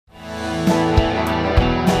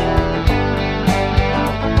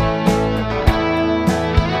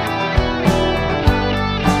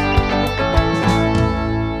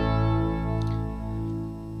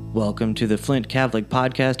welcome to the Flint Catholic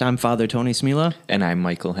Podcast. I'm Father Tony Smila. And I'm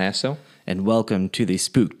Michael Hasso. And welcome to the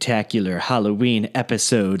spooktacular Halloween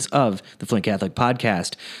episodes of the Flint Catholic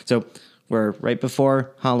Podcast. So we're right before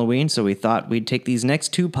Halloween, so we thought we'd take these next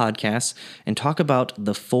two podcasts and talk about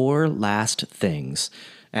the four last things.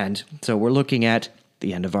 And so we're looking at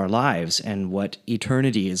the end of our lives and what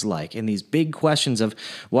eternity is like, and these big questions of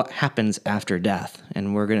what happens after death.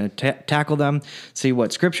 And we're going to tackle them, see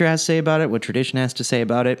what Scripture has to say about it, what tradition has to say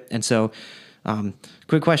about it. And so,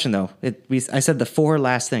 quick question though. I said the four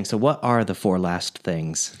last things. So what are the four last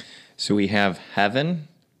things? So we have heaven,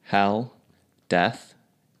 hell, death,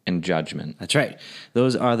 and judgment. That's right.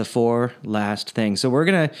 Those are the four last things. So we're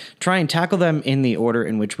going to try and tackle them in the order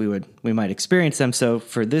in which we might experience them. So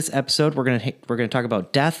for this episode, we're going to talk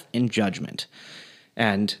about death and judgment.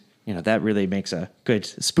 And that really makes a good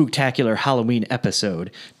spooktacular Halloween episode.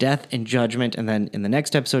 Death and judgment, and then in the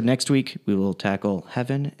next episode next week, we will tackle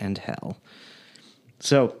heaven and hell.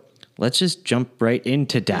 So let's just jump right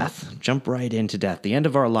into death. Jump right into death. The end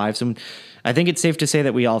of our lives. And I think it's safe to say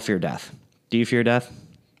that we all fear death. Do you fear death?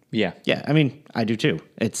 Yeah. Yeah, I mean, I do too.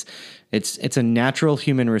 It's a natural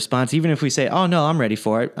human response. Even if we say, oh, no, I'm ready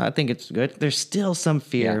for it, I think it's good, there's still some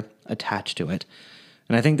fear attached to it.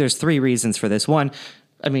 And I think there's three reasons for this. One,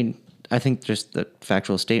 I think just the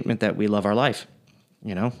factual statement that we love our life.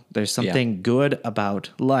 There's something good about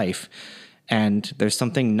life, and there's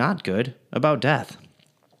something not good about death.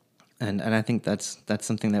 And I think that's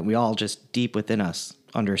something that we all just deep within us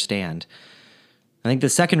understand. I think the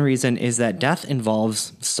second reason is that death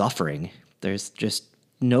involves suffering. There's just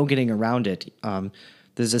no getting around it.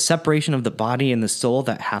 There's a separation of the body and the soul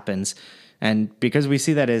that happens. And because we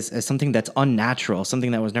see that as something that's unnatural,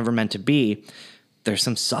 something that was never meant to be, there's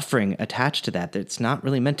some suffering attached to that. It's not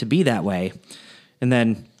really meant to be that way. And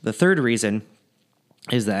then the third reason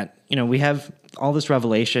is that, we have all this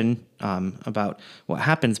revelation about what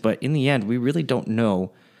happens, but in the end, we really don't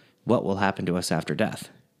know what will happen to us after death.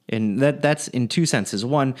 And that's in two senses.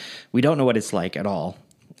 One, we don't know what it's like at all,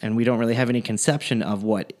 and we don't really have any conception of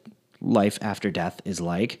what life after death is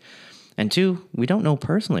like. And two, we don't know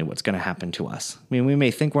personally what's going to happen to us. I mean, we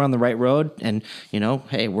may think we're on the right road and,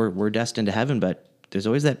 hey, we're destined to heaven, but there's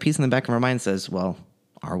always that piece in the back of our mind that says, well,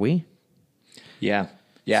 are we? Yeah.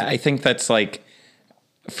 Yeah, I think that's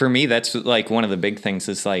for me, that's one of the big things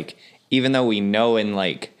is even though we know in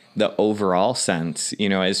the overall sense,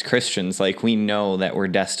 as Christians, we know that we're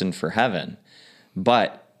destined for heaven.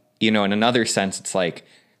 But, in another sense, it's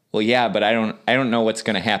well, yeah, but I don't know what's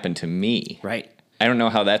going to happen to me. Right. I don't know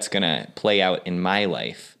how that's going to play out in my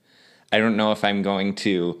life. I don't know if I'm going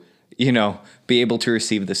to, be able to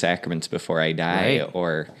receive the sacraments before I die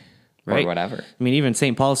or whatever. I mean, even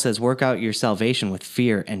St. Paul says, work out your salvation with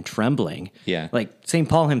fear and trembling. Yeah. St.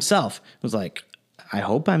 Paul himself was I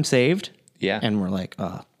hope I'm saved. Yeah. And we're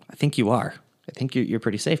I think you are. I think you're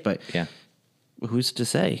pretty safe, but who's to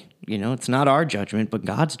say? It's not our judgment, but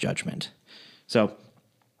God's judgment. So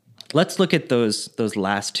let's look at those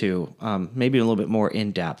last two, maybe a little bit more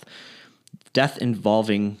in depth. Death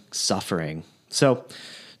involving suffering. So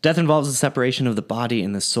death involves the separation of the body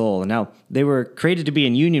and the soul. And now they were created to be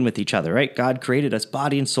in union with each other, right? God created us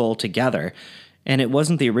body and soul together, and it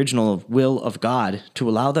wasn't the original will of God to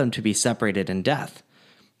allow them to be separated in death.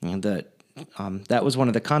 And that was one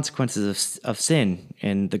of the consequences of sin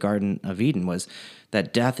in the Garden of Eden, was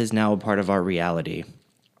that death is now a part of our reality.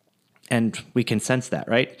 And we can sense that,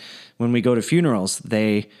 right? When we go to funerals,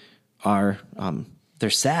 they're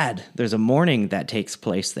sad. There's a mourning that takes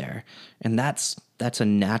place there. And that's a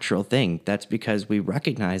natural thing. That's because we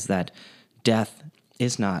recognize that death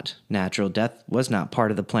is not natural. Death was not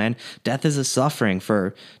part of the plan. Death is a suffering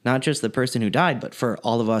for not just the person who died, but for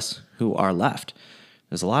all of us who are left.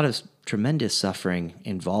 There's a lot of tremendous suffering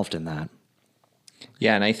involved in that.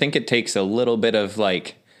 Yeah, and I think it takes a little bit of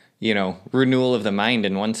renewal of the mind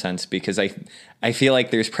in one sense, because I feel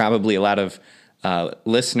like there's probably a lot of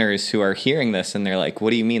listeners who are hearing this and they're like, what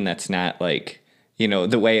do you mean that's not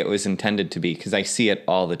the way it was intended to be? Because I see it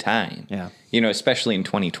all the time. Yeah. Especially in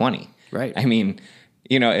 2020. Right. I mean,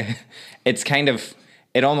 it's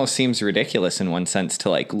it almost seems ridiculous in one sense to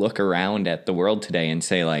look around at the world today and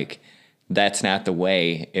say that's not the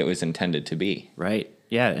way it was intended to be. Right.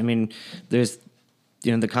 Yeah. I mean, there's,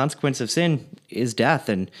 the consequence of sin is death.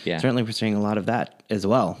 And certainly we're seeing a lot of that as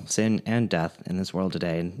well. Sin and death in this world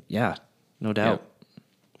today. And no doubt.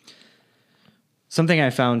 Something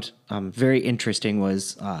I found very interesting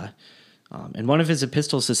was In one of his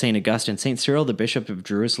epistles to St. Augustine, St. Cyril, the bishop of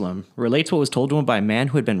Jerusalem, relates what was told to him by a man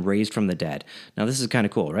who had been raised from the dead. Now, this is kind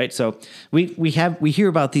of cool, right? So we hear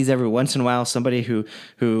about these every once in a while. Somebody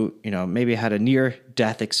who maybe had a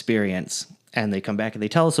near-death experience, and they come back and they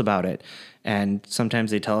tell us about it. And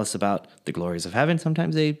sometimes they tell us about the glories of heaven.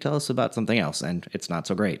 Sometimes they tell us about something else, and it's not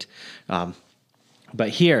so great. But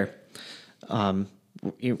here,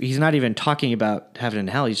 he's not even talking about heaven and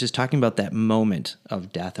hell. He's just talking about that moment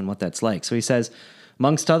of death and what that's like. So he says,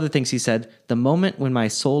 amongst other things, he said, "The moment when my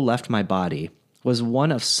soul left my body was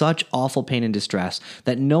one of such awful pain and distress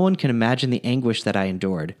that no one can imagine the anguish that I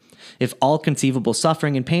endured. If all conceivable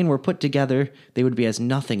suffering and pain were put together, they would be as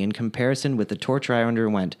nothing in comparison with the torture I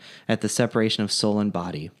underwent at the separation of soul and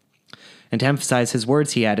body." And to emphasize his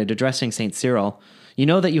words, he added, addressing St. Cyril, "You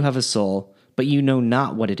know that you have a soul, but you know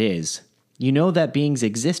not what it is. You know that beings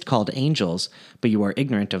exist called angels, but you are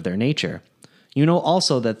ignorant of their nature. You know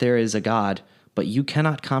also that there is a God, but you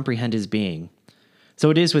cannot comprehend his being. So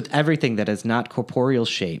it is with everything that has not corporeal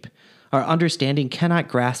shape. Our understanding cannot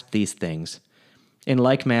grasp these things. In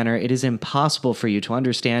like manner, it is impossible for you to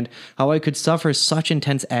understand how I could suffer such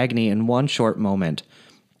intense agony in one short moment.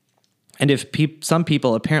 And if some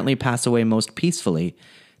people apparently pass away most peacefully,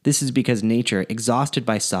 this is because nature, exhausted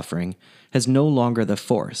by suffering, has no longer the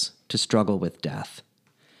force to struggle with death."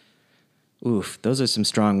 Oof, those are some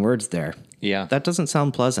strong words there. Yeah. That doesn't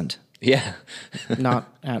sound pleasant. Yeah. Not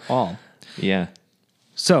at all. Yeah.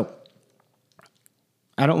 So,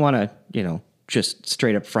 I don't want to, just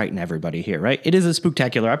straight up frighten everybody here, right? It is a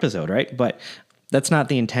spooktacular episode, right? But that's not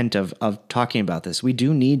the intent of talking about this. We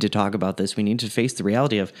do need to talk about this. We need to face the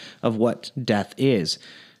reality of what death is.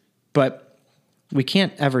 But we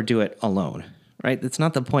can't ever do it alone, right? It's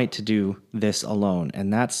not the point to do this alone.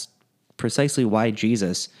 And that's precisely why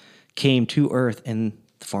Jesus came to earth in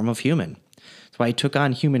the form of human. That's why he took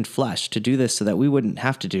on human flesh to do this so that we wouldn't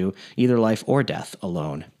have to do either life or death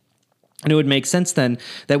alone. And it would make sense then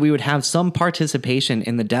that we would have some participation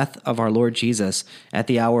in the death of our Lord Jesus at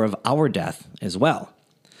the hour of our death as well.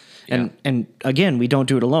 Yeah. And again, we don't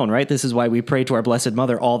do it alone, right? This is why we pray to our Blessed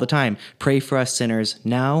Mother all the time. Pray for us sinners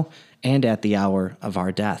now and at the hour of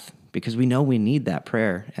our death, because we know we need that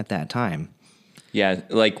prayer at that time. Yeah,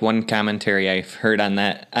 like one commentary I've heard on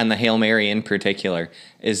that, on the Hail Mary in particular,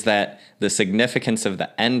 is that the significance of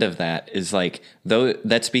the end of that is like, though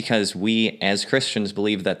that's because we as Christians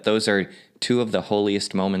believe that those are two of the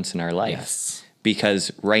holiest moments in our life. Yes.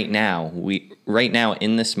 Because right now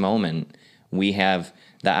in this moment, we have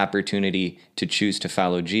the opportunity to choose to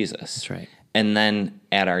follow Jesus. That's right. And then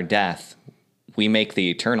at our death, we make the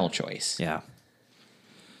eternal choice. Yeah.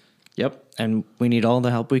 Yep. And we need all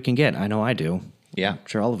the help we can get. I know I do. Yeah. I'm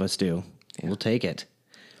sure all of us do. Yeah. We'll take it.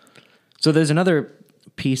 So there's another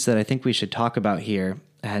piece that I think we should talk about here,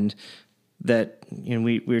 and that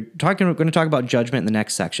we're going to talk about judgment in the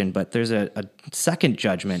next section, but there's a second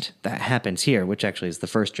judgment that happens here, which actually is the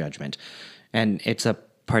first judgment, and it's a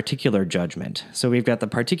particular judgment. So we've got the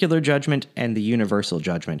particular judgment and the universal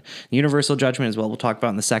judgment. The universal judgment is what we'll talk about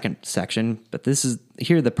in the second section, but this is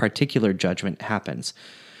here the particular judgment happens.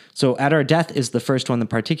 So at our death is the first one, the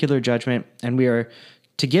particular judgment, and we are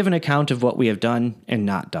to give an account of what we have done and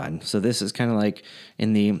not done. So this is kind of like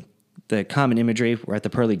in the common imagery, we're at the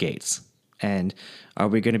pearly gates, and are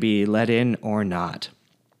we going to be let in or not?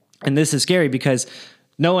 And this is scary because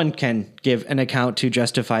no one can give an account to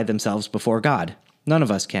justify themselves before God. None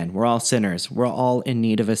of us can. We're all sinners. We're all in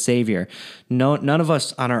need of a Savior. None of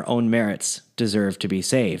us on our own merits deserve to be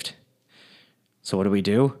saved. So what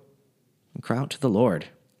do? We cry out to the Lord.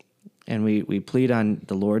 And we plead on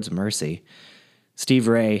the Lord's mercy. Steve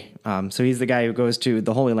Ray, so he's the guy who goes to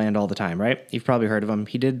the Holy Land all the time, right? You've probably heard of him.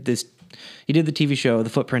 He did the TV show, The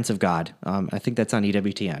Footprints of God. I think that's on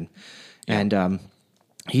EWTN. Yeah. And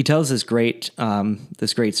he tells this great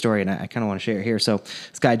story, and I kind of want to share it here. So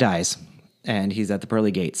this guy dies, and he's at the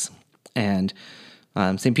pearly gates. And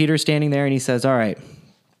St. Peter's standing there, and he says, all right,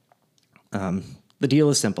 the deal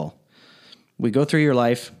is simple. We go through your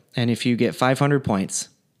life, and if you get 500 points,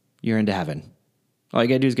 you're into heaven. All you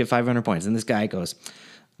got to do is get 500 points. And this guy goes,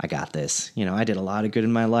 I got this. I did a lot of good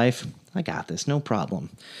in my life. I got this. No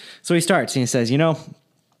problem. So he starts and he says,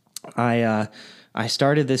 I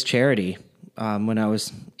started this charity when I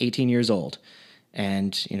was 18 years old.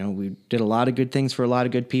 And, we did a lot of good things for a lot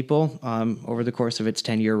of good people over the course of its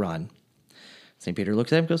 10-year run. St. Peter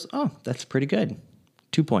looks at him and goes, oh, that's pretty good.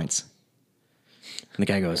 2 points. And the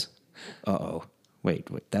guy goes, uh-oh. Wait,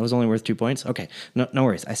 that was only worth 2 points? Okay, no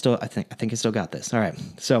worries. I think I still got this. All right.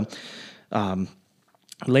 So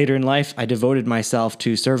later in life, I devoted myself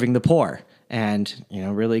to serving the poor and,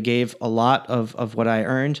 really gave a lot of what I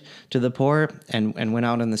earned to the poor and went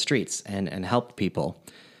out on the streets and helped people.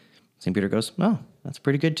 St. Peter goes, oh, that's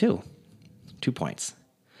pretty good too. 2 points.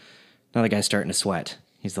 Now the guy's starting to sweat.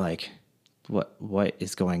 He's like, what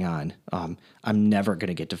is going on? I'm never going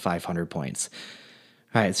to get to 500 points.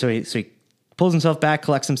 All right, so he pulls himself back,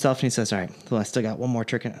 collects himself, and he says, all right, well, I still got one more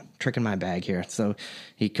trick in my bag here. So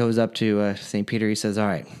he goes up to St. Peter. He says, all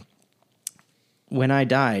right, when I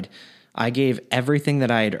died, I gave everything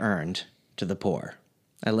that I had earned to the poor.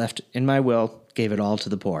 I left in my will, gave it all to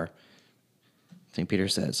the poor. St. Peter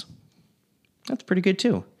says, that's pretty good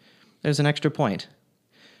too. There's an extra point.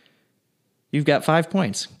 You've got 5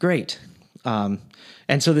 points. Great. And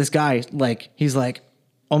so this guy, he's like,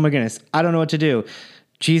 oh my goodness, I don't know what to do.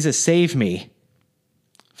 Jesus, save me.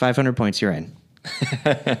 500 points, you're in.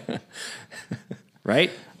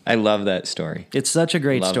 Right? I love that story. It's such a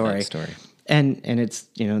great story. That story. And it's,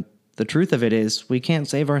 the truth of it is we can't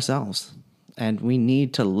save ourselves, and we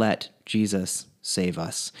need to let Jesus save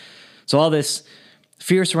us. So all this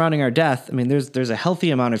fear surrounding our death, there's a healthy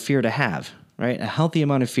amount of fear to have, right? A healthy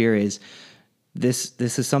amount of fear is this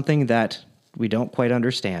is something that we don't quite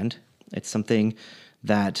understand. It's something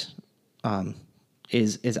that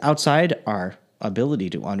is outside our ability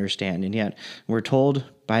to understand, and yet we're told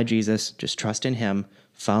by Jesus, just trust in him,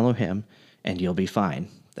 follow him, and you'll be fine.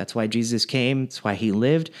 That's why Jesus came. That's why he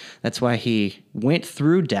lived. That's why he went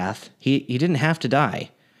through death. He didn't have to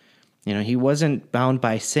die. He wasn't bound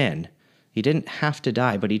by sin. He didn't have to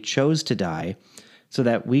die, but he chose to die so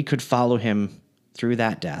that we could follow him through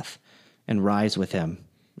that death and rise with him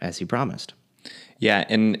as he promised. Yeah,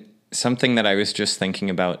 and something that I was just thinking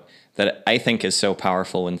about that I think is so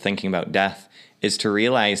powerful when thinking about death is to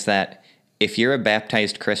realize that if you're a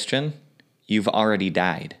baptized Christian, you've already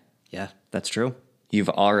died. Yeah, that's true. You've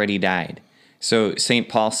already died. So St.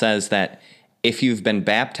 Paul says that if you've been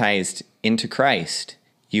baptized into Christ,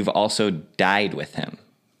 you've also died with him.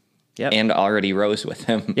 Yep. And already rose with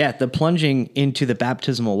him. Yeah, the plunging into the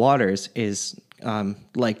baptismal waters is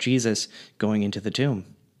like Jesus going into the tomb.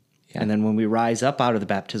 Yeah. And then when we rise up out of the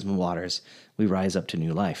baptismal waters, we rise up to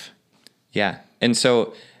new life. Yeah. And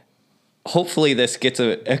so hopefully this gets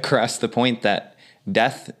across the point that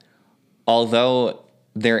death, although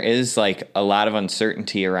there is a lot of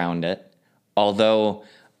uncertainty around it, although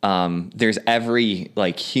there's every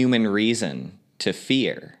human reason to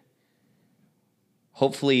fear,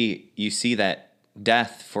 hopefully you see that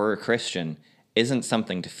death for a Christian isn't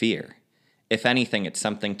something to fear. If anything, it's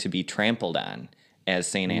something to be trampled on, as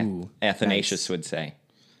St. Athanasius would say.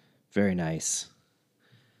 Very nice.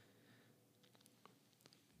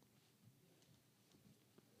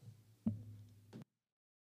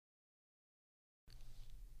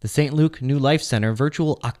 The St. Luke New Life Center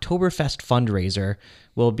virtual Oktoberfest fundraiser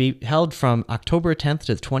will be held from October 10th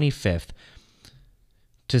to the 25th.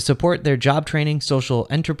 To support their job training, social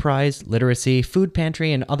enterprise, literacy, food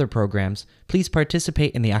pantry, and other programs, please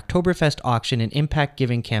participate in the Oktoberfest auction and impact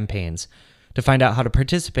giving campaigns. To find out how to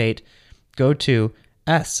participate, go to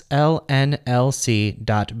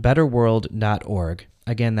slnlc.betterworld.org.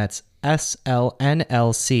 Again, that's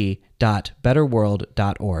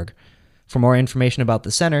slnlc.betterworld.org. For more information about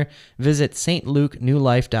the center, visit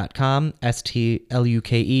stlukenewlife.com,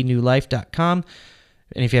 STLUKE newlife.com.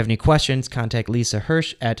 And if you have any questions, contact Lisa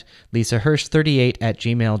Hirsch at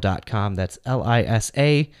lisahirsch38@gmail.com. That's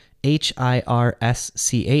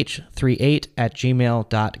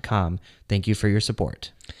LISAHIRSCH38@gmail.com. Thank you for your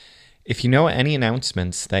support. If you know any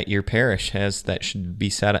announcements that your parish has that should be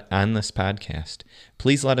said on this podcast,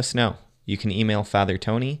 please let us know. You can email Father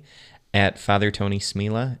Tony at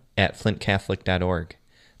fathertonysmela@flintcatholic.org.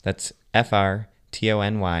 That's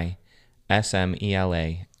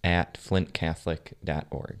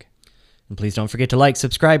FRTONYSMELA@flintcatholic.org. And please don't forget to like,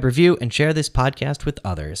 subscribe, review, and share this podcast with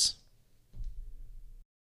others.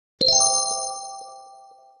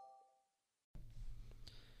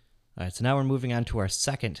 All right, so now we're moving on to our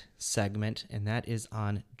second segment, and that is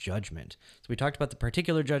on judgment. So we talked about the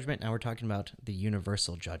particular judgment, now we're talking about the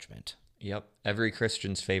universal judgment. Yep, every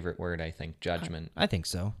Christian's favorite word, I think, judgment. I think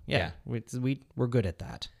so, yeah. We're good at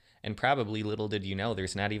that. And probably, little did you know,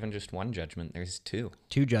 there's not even just one judgment, there's two.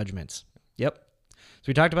 Two judgments, yep. So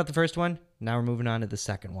we talked about the first one, now we're moving on to the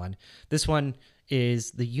second one. This one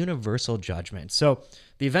is the universal judgment. So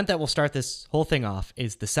the event that will start this whole thing off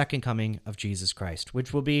is the second coming of Jesus Christ,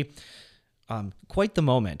 which will be quite the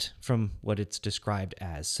moment from what it's described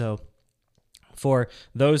as. So for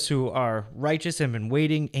those who are righteous and been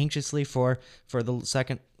waiting anxiously for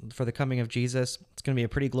the coming of Jesus, it's going to be a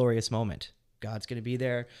pretty glorious moment. God's going to be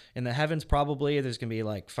there in the heavens. Probably there's going to be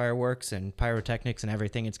like fireworks and pyrotechnics and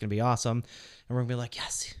everything. It's going to be awesome. And we're going to be like,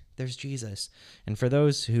 yes, there's Jesus. And for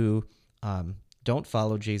those who don't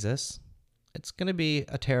follow Jesus, it's going to be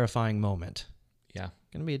a terrifying moment. Yeah.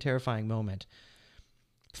 Going to be a terrifying moment.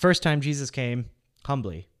 First time Jesus came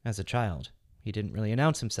humbly as a child. He didn't really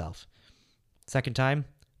announce himself. Second time,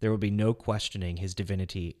 there will be no questioning his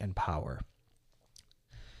divinity and power.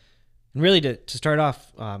 And really, to start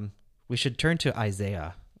off, we should turn to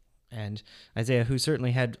Isaiah. And Isaiah, who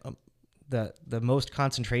certainly had the most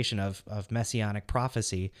concentration of messianic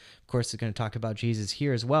prophecy, of course, is going to talk about Jesus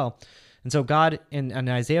here as well. And so God, in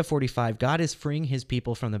Isaiah 45, God is freeing his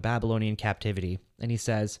people from the Babylonian captivity. And he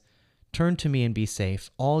says, "Turn to me and be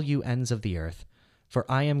safe, all you ends of the earth. For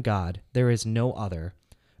I am God, there is no other.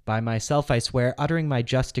 By myself I swear, uttering my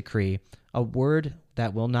just decree, a word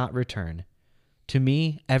that will not return. To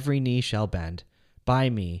me every knee shall bend, by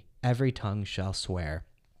me every tongue shall swear."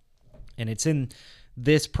 And it's in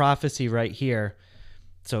this prophecy right here.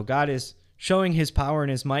 So God is showing his power and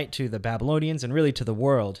his might to the Babylonians and really to the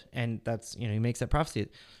world. And that's, he makes that prophecy.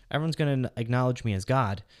 Everyone's going to acknowledge me as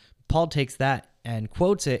God. Paul takes that and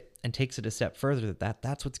quotes it and takes it a step further,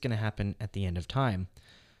 that's what's going to happen at the end of time.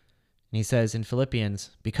 And he says in Philippians,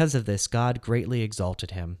 "Because of this, God greatly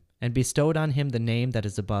exalted him and bestowed on him the name that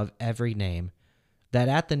is above every name, that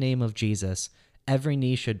at the name of Jesus every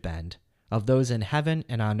knee should bend, of those in heaven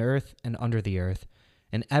and on earth and under the earth,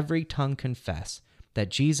 and every tongue confess that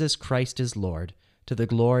Jesus Christ is Lord, to the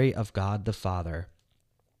glory of God the Father."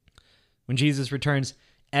 When Jesus returns,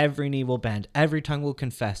 every knee will bend, every tongue will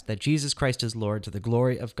confess that Jesus Christ is Lord, to the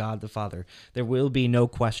glory of God the Father. There will be no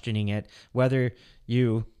questioning it, whether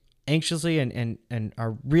you anxiously and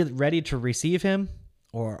are really ready to receive him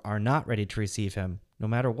or are not ready to receive him. No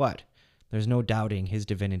matter what, there's no doubting his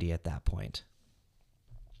divinity at that point.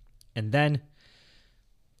 And then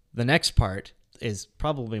the next part is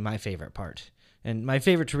probably my favorite part, and my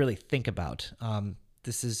favorite to really think about.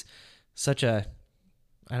 This is such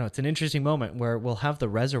it's an interesting moment where we'll have the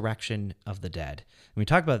resurrection of the dead. And we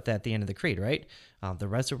talk about that at the end of the creed, right? The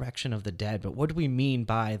resurrection of the dead. But what do we mean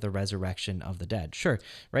by the resurrection of the dead? Sure,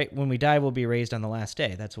 right? When we die, we'll be raised on the last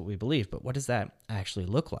day. That's what we believe. But what does that actually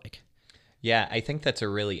look like? Yeah, I think that's a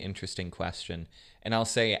really interesting question. And I'll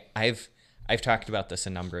say I've talked about this a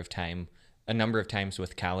number of times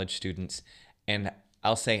with college students, and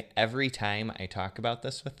I'll say every time I talk about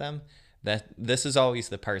this with them, that this is always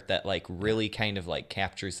the part that like really kind of like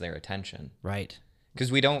captures their attention. Right.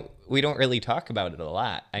 Because we don't really talk about it a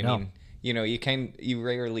lot. I mean, you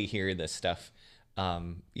rarely hear this stuff,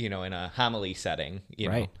 in a homily setting,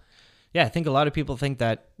 right. Yeah, I think a lot of people think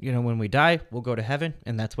that, when we die, we'll go to heaven,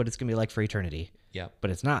 and that's what it's going to be like for eternity. Yeah.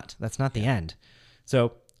 But it's not. That's not the end.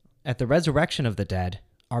 So at the resurrection of the dead,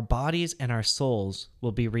 our bodies and our souls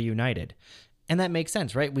will be reunited. And that makes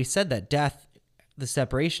sense, right? We said that death, the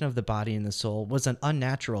separation of the body and the soul, was an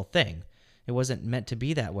unnatural thing. It wasn't meant to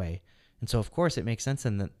be that way. And so, of course, it makes sense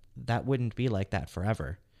then that wouldn't be like that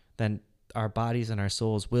forever. Then our bodies and our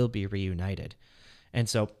souls will be reunited. And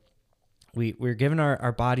so we're given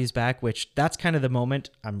our bodies back, which that's kind of the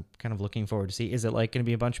moment I'm kind of looking forward to see. Is it like going to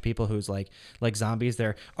be a bunch of people who's like zombies?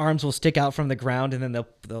 Their arms will stick out from the ground and then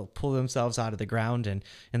they'll pull themselves out of the ground and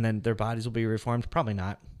then their bodies will be reformed? Probably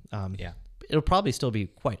not. It'll probably still be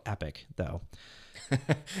quite epic though.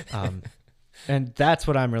 And that's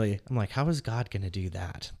what I'm like, how is God going to do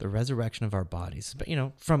that? The resurrection of our bodies. But,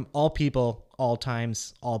 from all people, all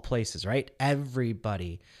times, all places, right?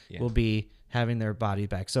 Everybody will be having their body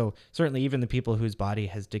back. So certainly even the people whose body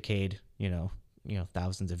has decayed,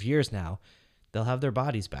 thousands of years now, they'll have their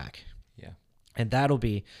bodies back. Yeah. And that'll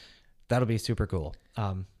be super cool.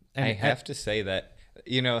 And I have to say that,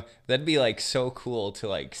 that'd be like so cool to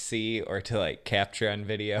like see or to like capture on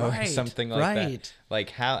video or something like that. Like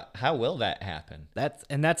how will that happen?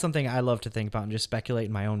 That's something I love to think about and just speculate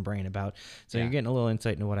in my own brain about. So you're getting a little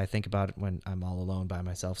insight into what I think about when I'm all alone by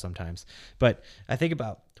myself sometimes. But I think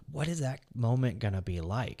about, what is that moment going to be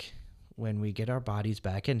like when we get our bodies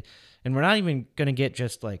back? And we're not even going to get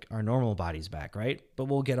just like our normal bodies back, right? But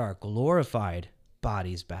we'll get our glorified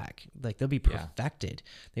bodies back. Like they'll be perfected.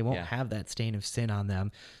 They won't have that stain of sin on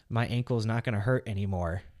them. My ankle's not going to hurt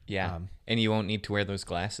anymore. Yeah. And you won't need to wear those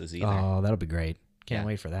glasses either. Oh, that'll be great. Can't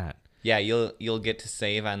wait for that. Yeah, you'll get to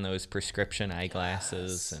save on those prescription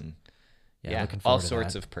eyeglasses and looking forward all to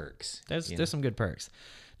sorts that. of perks. There's some good perks.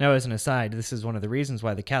 Now, as an aside, this is one of the reasons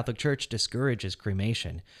why the Catholic Church discourages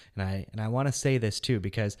cremation, and I want to say this too,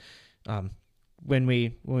 because when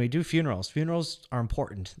we do funerals are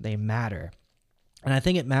important. They matter, and I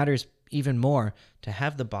think it matters even more to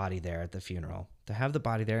have the body there at the funeral, to have the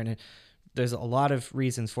body there, and there's a lot of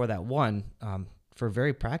reasons for that. One, for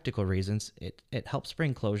very practical reasons, it helps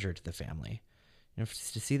bring closure to the family.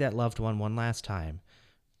 To see that loved one last time,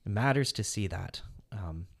 it matters to see that.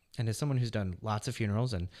 And as someone who's done lots of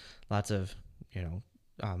funerals and lots of,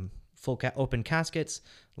 open caskets,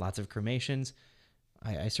 lots of cremations,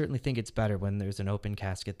 I certainly think it's better when there's an open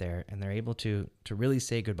casket there and they're able to really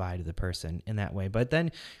say goodbye to the person in that way. But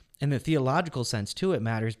then in the theological sense too, it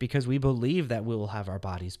matters because we believe that we will have our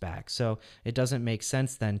bodies back. So it doesn't make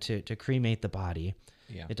sense then to cremate the body.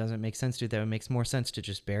 Yeah. It doesn't make sense to do that. It makes more sense to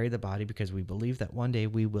just bury the body because we believe that one day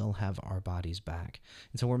we will have our bodies back.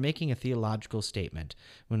 And so we're making a theological statement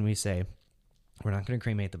when we say we're not going to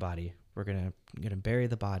cremate the body. We're going to bury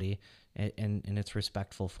the body in its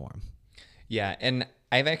respectful form. Yeah, and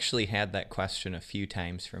I've actually had that question a few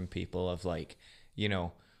times from people of like,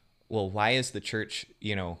 well, why is the church,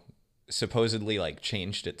 supposedly like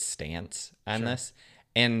changed its stance on this?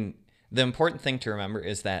 And the important thing to remember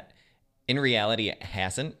is that in reality, it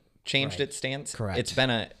hasn't changed its stance. Correct.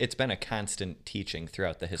 It's been a constant teaching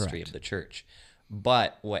throughout the history of the church.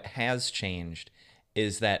 But what has changed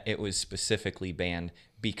is that it was specifically banned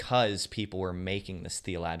because people were making this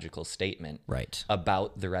theological statement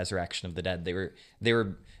about the resurrection of the dead. They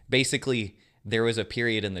were basically, there was a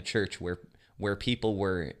period in the church where people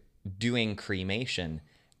were doing cremation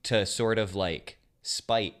to sort of like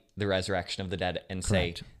spite the resurrection of the dead and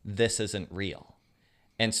say, this isn't real.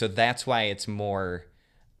 And so that's why it's more,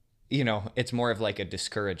 it's more of like a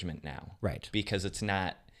discouragement now. Right. Because it's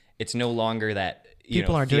no longer that,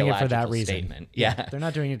 people aren't doing it for that reason. Statement. Yeah. They're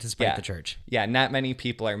not doing it to spite the church. Yeah. Not many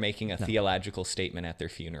people are making a theological statement at their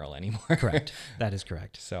funeral anymore. Correct. That is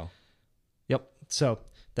correct. So. Yep. So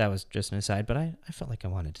that was just an aside, but I felt like I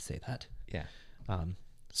wanted to say that. Yeah.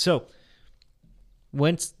 So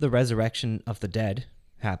once the resurrection of the dead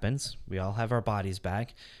happens, we all have our bodies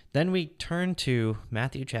back. Then we turn to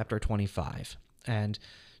Matthew chapter 25, and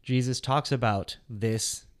Jesus talks about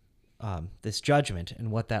this judgment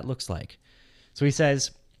and what that looks like. So he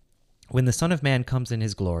says, "When the Son of Man comes in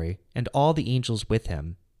his glory, and all the angels with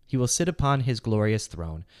him, he will sit upon his glorious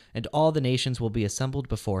throne, and all the nations will be assembled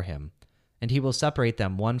before him. And he will separate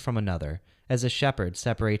them one from another, as a shepherd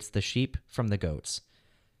separates the sheep from the goats.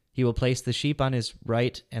 He will place the sheep on his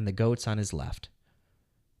right and the goats on his left.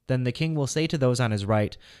 Then the king will say to those on his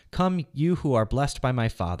right, 'Come, you who are blessed by my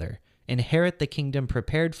Father, inherit the kingdom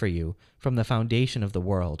prepared for you from the foundation of the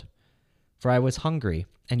world. For I was hungry,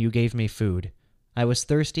 and you gave me food. I was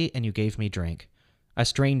thirsty, and you gave me drink. A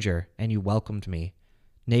stranger, and you welcomed me.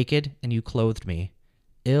 Naked, and you clothed me.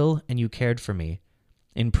 Ill, and you cared for me.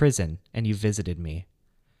 In prison, and you visited me.'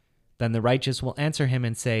 Then the righteous will answer him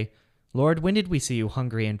and say, 'Lord, when did we see you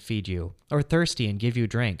hungry and feed you, or thirsty and give you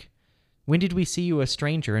drink? When did we see you a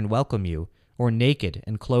stranger and welcome you, or naked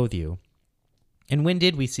and clothe you? And when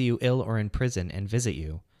did we see you ill or in prison and visit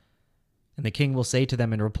you?' And the king will say to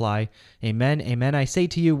them in reply, 'Amen, amen, I say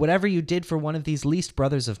to you, whatever you did for one of these least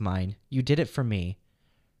brothers of mine, you did it for me.'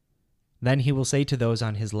 Then he will say to those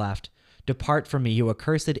on his left, 'Depart from me, you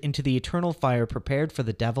accursed, into the eternal fire prepared for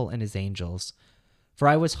the devil and his angels. For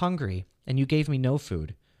I was hungry, and you gave me no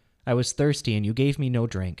food. I was thirsty, and you gave me no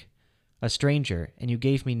drink. A stranger, and you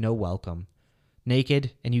gave me no welcome.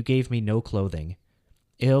 Naked, and you gave me no clothing.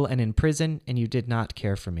 Ill and in prison, and you did not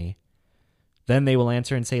care for me.' Then they will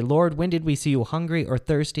answer and say, 'Lord, when did we see you hungry or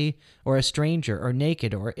thirsty, or a stranger, or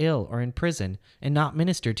naked, or ill, or in prison, and not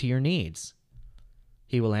minister to your needs?'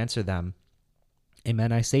 He will answer them,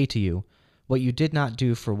 'Amen, I say to you, what you did not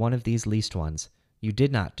do for one of these least ones, you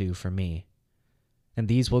did not do for me.' And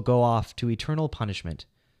these will go off to eternal punishment,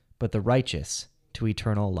 but the righteous to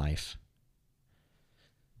eternal life."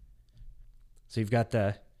 So you've got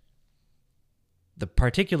the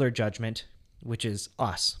particular judgment, which is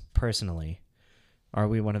us personally. Are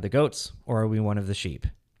we one of the goats, or are we one of the sheep?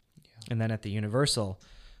 Yeah. And then at the universal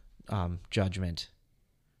judgment,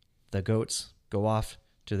 the goats go off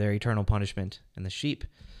to their eternal punishment, and the sheep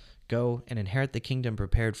go and inherit the kingdom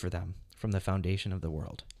prepared for them from the foundation of the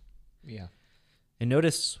world. Yeah. And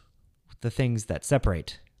notice the things that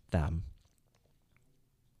separate them.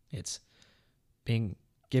 It's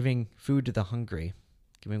giving food to the hungry,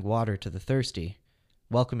 giving water to the thirsty,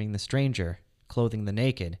 welcoming the stranger, clothing the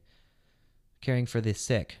naked, caring for the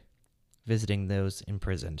sick, visiting those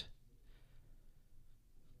imprisoned.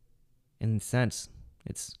 In a sense,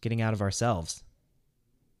 it's getting out of ourselves,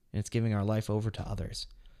 and it's giving our life over to others,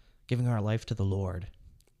 giving our life to the Lord.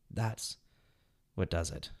 That's what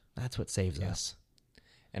does it. That's what saves us.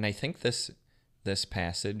 And I think this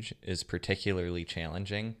passage is particularly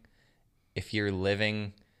challenging if you're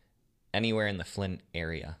living anywhere in the Flint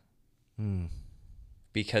area.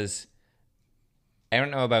 Because I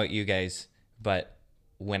don't know about you guys, but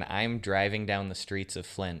when I'm driving down the streets of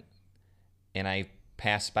Flint and I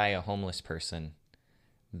pass by a homeless person,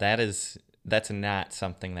 that's not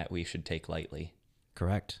something that we should take lightly.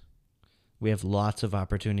 Correct. We have lots of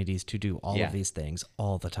opportunities to do all of these things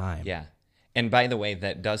all the time. Yeah. And by the way,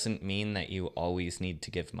 that doesn't mean that you always need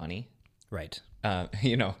to give money. Right. Again,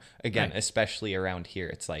 Right. especially around here,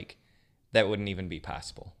 it's like that wouldn't even be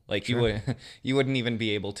possible. Like Sure. you wouldn't even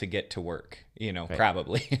be able to get to work,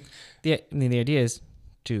 probably. The idea is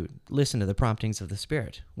to listen to the promptings of the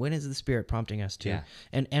Spirit. When is the Spirit prompting us to? Yeah.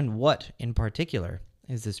 And what in particular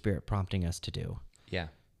is the Spirit prompting us to do? Yeah.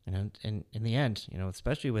 And in the end,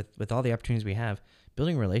 especially with all the opportunities we have,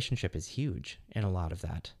 building relationship is huge in a lot of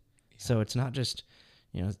that. Yeah. So it's not just,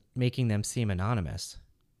 making them seem anonymous.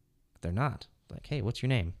 They're not. Like, hey, what's your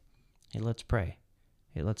name? Hey, let's pray.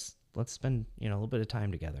 Hey, let's spend, a little bit of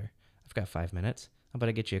time together. I've got 5 minutes. How about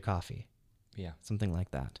I get you a coffee? Yeah. Something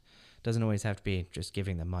like that. Doesn't always have to be just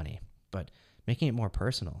giving them money, but making it more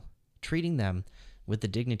personal, treating them with the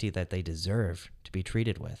dignity that they deserve to be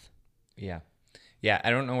treated with. Yeah. Yeah,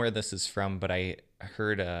 I don't know where this is from, but I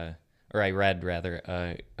read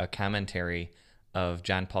a commentary of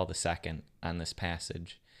John Paul II on this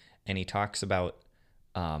passage, and he talks about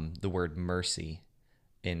the word mercy.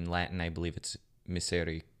 In Latin, I believe it's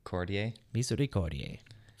misericordiae. Misericordiae.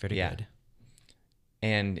 Very good.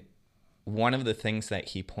 And one of the things that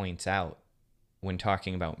he points out when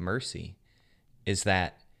talking about mercy is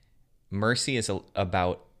that mercy is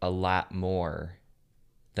about a lot more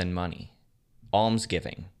than money.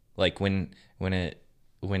 Almsgiving, like when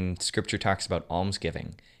Scripture talks about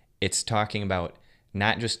almsgiving, it's talking about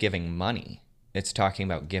not just giving money, it's talking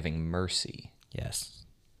about giving mercy. Yes.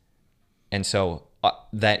 And so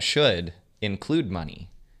that should include money,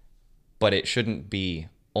 but it shouldn't be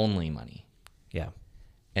only money. Yeah.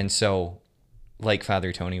 And so, like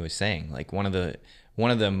Father Tony was saying, like one of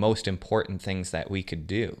the most important things that we could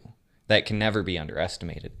do that can never be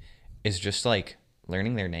underestimated is just like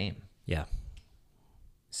learning their name. Yeah.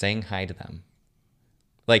 Saying hi to them.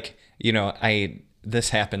 Like,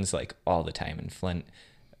 this happens like all the time in Flint,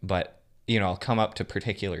 but I'll come up to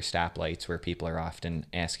particular stoplights where people are often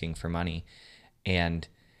asking for money, and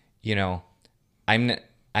I'm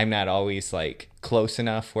not always like close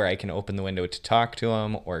enough where I can open the window to talk to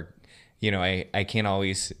them, or I can't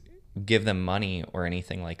always give them money or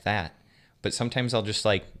anything like that. But sometimes I'll just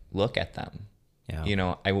like look at them.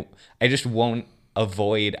 Yeah. I just won't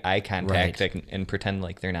avoid eye contact Right. and pretend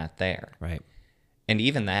like they're not there. Right. And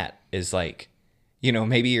even that is like,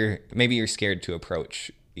 maybe you're scared to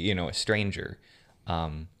approach, a stranger,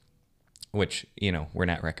 which, we're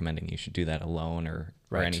not recommending you should do that alone or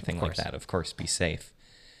Right, anything of like course. that. Of course, be safe.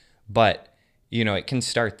 But, it can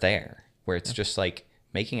start there where it's just like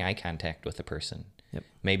making eye contact with a person. Yep.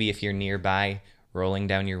 Maybe if you're nearby, rolling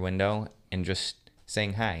down your window and just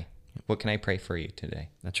saying, hi, what can I pray for you today?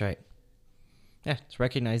 That's right. Yeah, it's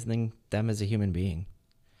recognizing them as a human being.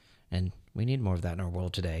 And we need more of that in our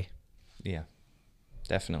world today. Yeah,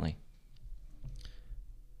 definitely.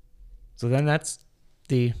 So then that's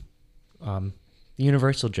the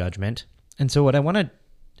universal judgment. And so what I want to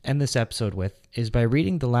end this episode with is by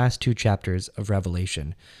reading the last 2 chapters of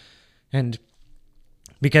Revelation. And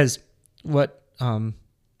because what the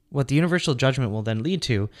universal judgment will then lead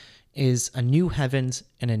to is a new heavens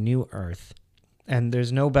and a new earth. And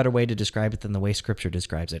there's no better way to describe it than the way Scripture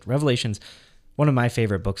describes it. Revelation's one of my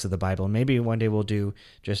favorite books of the Bible. And maybe one day we'll do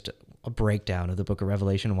just a breakdown of the book of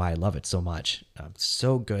Revelation, why I love it so much. It's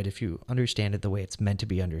so good if you understand it the way it's meant to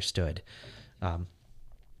be understood.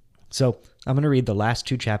 So I'm going to read the last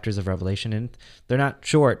 2 chapters of Revelation, and they're not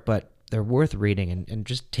short, but they're worth reading and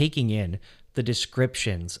just taking in the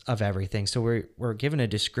descriptions of everything. So we're given a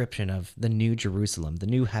description of the new Jerusalem, the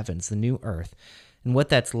new heavens, the new earth, and what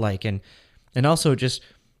that's like. And also just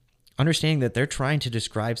understanding that they're trying to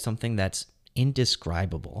describe something that's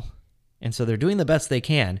indescribable. And so they're doing the best they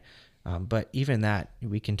can, but even that,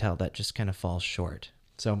 we can tell that just kind of falls short.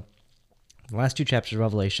 So the last 2 chapters of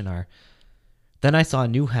Revelation are, "Then I saw a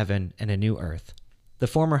new heaven and a new earth. The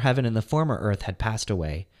former heaven and the former earth had passed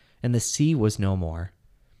away, and the sea was no more.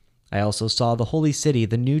 I also saw the holy city,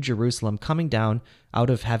 the new Jerusalem, coming down out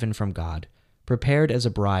of heaven from God, prepared as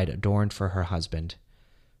a bride adorned for her husband.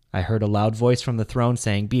 I heard a loud voice from the throne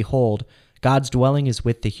saying, 'Behold, God's dwelling is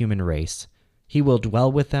with the human race. He will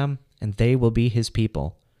dwell with them, and they will be his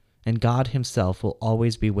people, and God himself will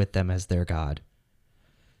always be with them as their God.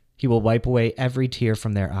 He will wipe away every tear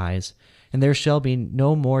from their eyes, and there shall be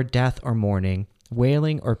no more death or mourning,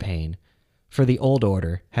 wailing or pain, for the old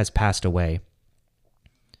order has passed away.'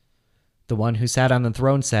 The one who sat on the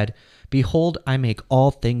throne said, "Behold, I make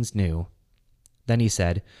all things new." Then he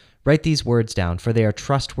said, "Write these words down, for they are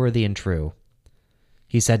trustworthy and true."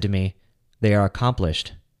 He said to me, "They are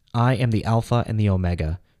accomplished. I am the Alpha and the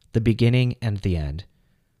Omega, the beginning and the end.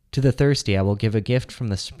 To the thirsty I will give a gift from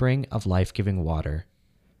the spring of life-giving water.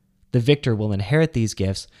 The victor will inherit these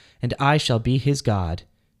gifts, and I shall be his God,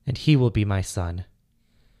 and he will be my son.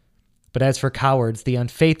 But as for cowards, the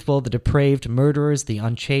unfaithful, the depraved, murderers, the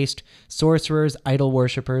unchaste, sorcerers, idol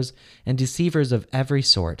worshippers, and deceivers of every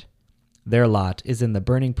sort, their lot is in the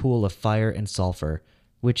burning pool of fire and sulfur,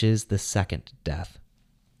 which is the second death."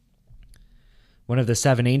 One of the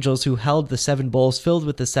 7 angels who held the 7 bowls filled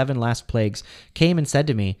with the 7 last plagues came and said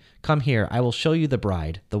to me, "Come here, I will show you the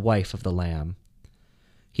bride, the wife of the Lamb."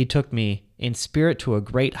 He took me in spirit to a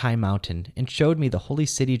great high mountain and showed me the holy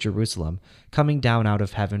city Jerusalem coming down out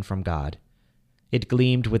of heaven from God. It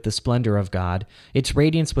gleamed with the splendor of God. Its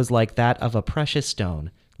radiance was like that of a precious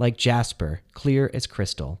stone, like jasper, clear as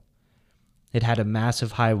crystal. It had a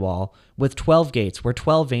massive high wall with 12 gates where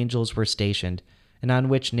 12 angels were stationed, and on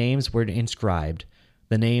which names were inscribed,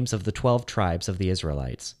 the names of the 12 tribes of the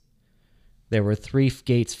Israelites. There were 3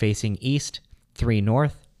 gates facing east, 3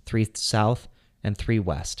 north, 3 south, and 3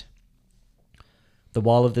 west. The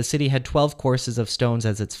wall of the city had 12 courses of stones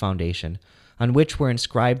as its foundation, on which were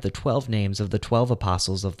inscribed the 12 names of the 12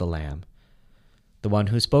 apostles of the Lamb. The one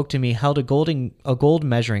who spoke to me held a gold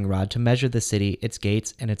measuring rod to measure the city, its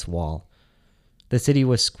gates, and its wall. The city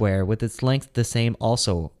was square, with its length the same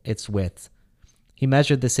also its width. He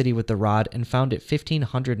measured the city with the rod and found it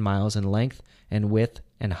 1,500 miles in length and width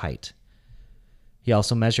and height. He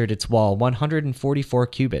also measured its wall 144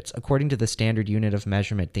 cubits, according to the standard unit of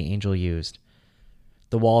measurement the angel used.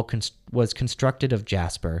 The wall was constructed of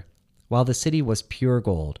jasper, while the city was pure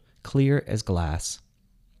gold, clear as glass.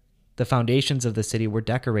 The foundations of the city were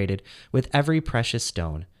decorated with every precious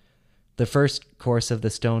stone. The first course of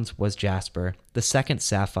the stones was jasper, the second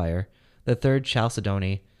sapphire, the third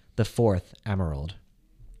chalcedony, the fourth emerald,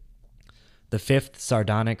 the fifth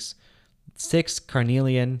sardonyx, 6th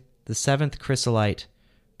carnelian, the 7th chrysolite,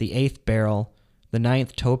 the 8th beryl, the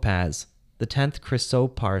 9th topaz, the 10th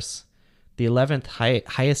chrysoprase, the 11th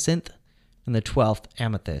hyacinth, and the 12th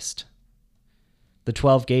amethyst. The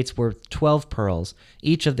 12 gates were 12 pearls,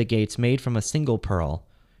 each of the gates made from a single pearl,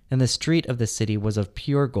 and the street of the city was of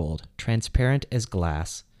pure gold, transparent as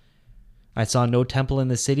glass. I saw no temple in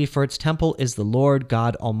the city, for its temple is the Lord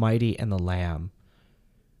God Almighty and the Lamb.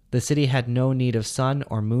 The city had no need of sun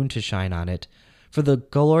or moon to shine on it, for the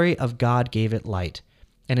glory of God gave it light,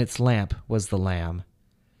 and its lamp was the Lamb.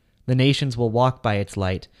 The nations will walk by its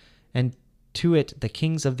light, and to it the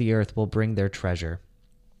kings of the earth will bring their treasure.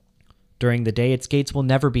 During the day its gates will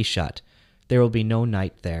never be shut. There will be no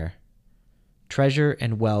night there. Treasure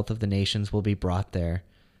and wealth of the nations will be brought there,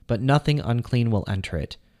 but nothing unclean will enter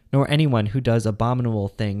it, nor anyone who does abominable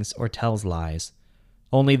things or tells lies.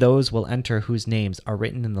 Only those will enter whose names are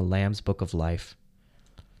written in the Lamb's book of life.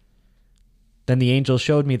 Then the angel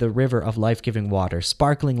showed me the river of life-giving water,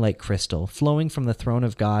 sparkling like crystal, flowing from the throne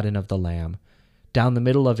of God and of the Lamb, down the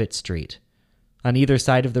middle of its street. On either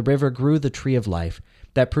side of the river grew the tree of life,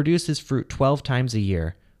 that produces fruit 12 times a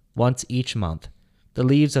year, once each month. The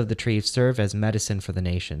leaves of the tree serve as medicine for the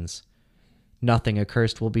nations. Nothing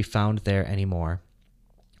accursed will be found there any more.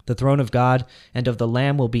 The throne of God and of the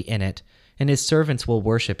Lamb will be in it, and his servants will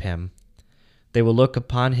worship him. They will look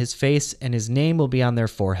upon his face, and his name will be on their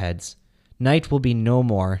foreheads. Night will be no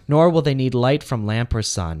more, nor will they need light from lamp or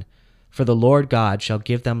sun, for the Lord God shall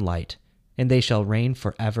give them light, and they shall reign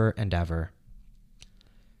forever and ever.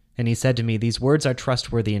 And he said to me, "These words are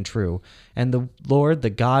trustworthy and true, and the Lord, the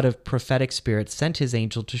God of prophetic spirits, sent his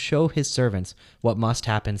angel to show his servants what must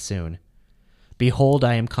happen soon. Behold,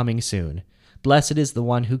 I am coming soon. Blessed is the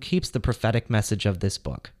one who keeps the prophetic message of this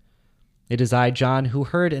book." It is I, John, who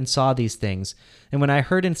heard and saw these things, and when I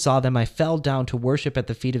heard and saw them, I fell down to worship at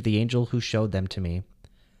the feet of the angel who showed them to me.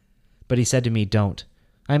 But he said to me, "Don't.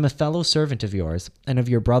 I am a fellow servant of yours, and of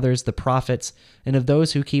your brothers, the prophets, and of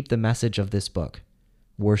those who keep the message of this book.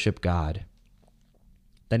 Worship God."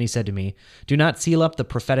 Then he said to me, "Do not seal up the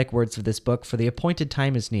prophetic words of this book, for the appointed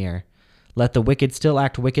time is near. Let the wicked still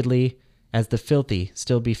act wickedly, as the filthy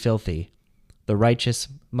still be filthy. The righteous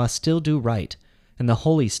must still do right, and the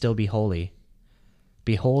holy still be holy.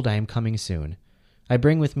 Behold, I am coming soon. I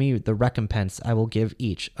bring with me the recompense I will give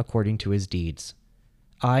each according to his deeds.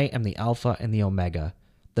 I am the Alpha and the Omega,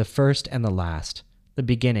 the first and the last, the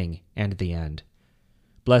beginning and the end.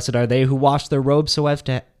 Blessed are they who wash their robes so as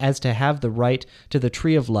to have the right to the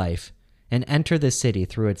tree of life and enter the city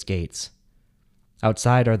through its gates.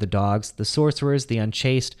 Outside are the dogs, the sorcerers, the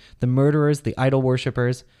unchaste, the murderers, the idol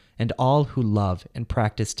worshippers, and all who love and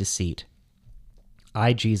practice deceit.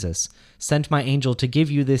 I, Jesus, sent my angel to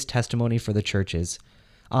give you this testimony for the churches.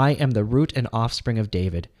 I am the root and offspring of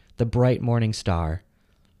David, the bright morning star.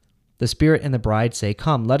 The Spirit and the bride say,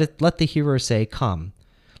 Come. Let the hearer say, Come.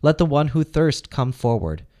 Let the one who thirsts come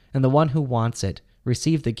forward, and the one who wants it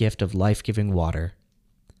receive the gift of life-giving water.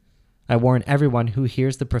 I warn everyone who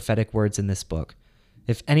hears the prophetic words in this book.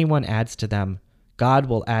 If anyone adds to them, God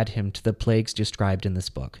will add him to the plagues described in this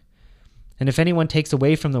book. And if anyone takes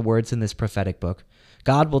away from the words in this prophetic book,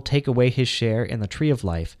 God will take away his share in the tree of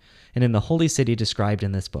life and in the holy city described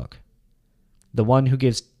in this book. The one who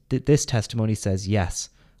gives this testimony says, Yes,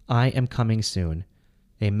 I am coming soon.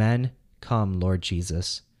 Amen. Come, Lord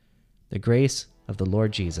Jesus. The grace of the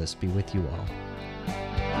Lord Jesus be with you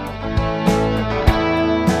all.